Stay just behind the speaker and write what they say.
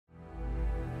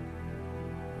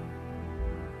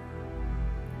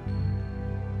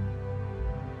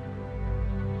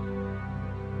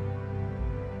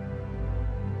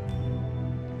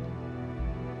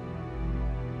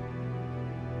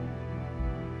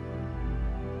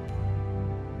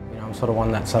I'm sort of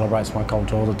one that celebrates my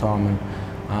culture all the time,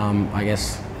 and I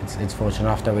guess it's fortunate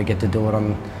enough that we get to do it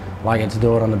on, I get to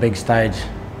do it on the big stage,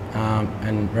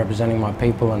 and representing my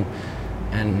people,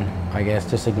 and I guess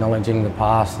just acknowledging the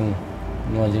past and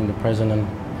acknowledging the present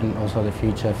and also the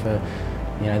future for,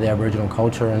 you know, the Aboriginal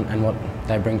culture and what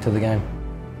they bring to the game.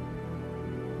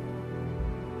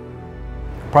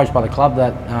 Approached by the club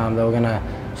that they were going to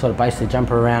sort of base the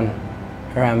jumper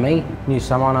around me. Knew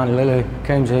someone, Aunty Lulu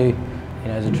Coombes, who, you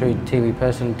know, is a true Tiwi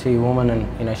person, Tiwi woman,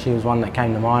 and you know, she was one that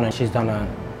came to mind, and she's done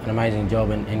an amazing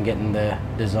job in getting the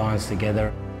designs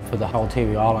together for the whole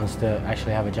Tiwi Islands. To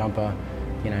actually have a jumper,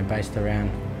 you know, based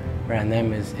around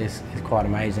them is quite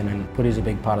amazing, and footy is a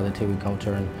big part of the Tiwi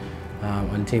culture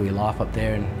and Tiwi life up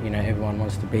there, and you know, everyone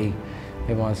wants to be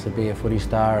a footy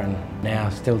star, and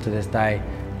now still to this day,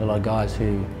 a lot of guys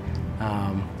who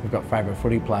we've got favourite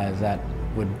footy players that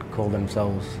would call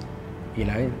themselves, you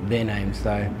know, their names.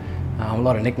 So a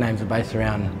lot of nicknames are based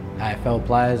around AFL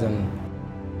players, and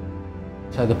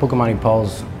so the Pukamani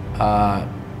poles are,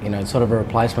 you know, sort of a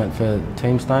replacement for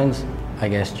tombstones, I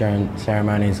guess, during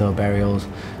ceremonies or burials.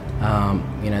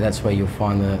 You know, that's where you'll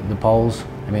find the poles.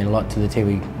 I mean, a lot to the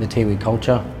Tiwi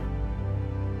culture.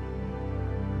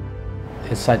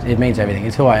 It means everything.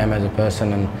 It's who I am as a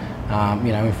person, and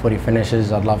you know, when footy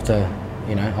finishes, I'd love to,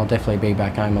 you know, I'll definitely be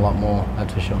back home a lot more,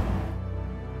 that's for sure.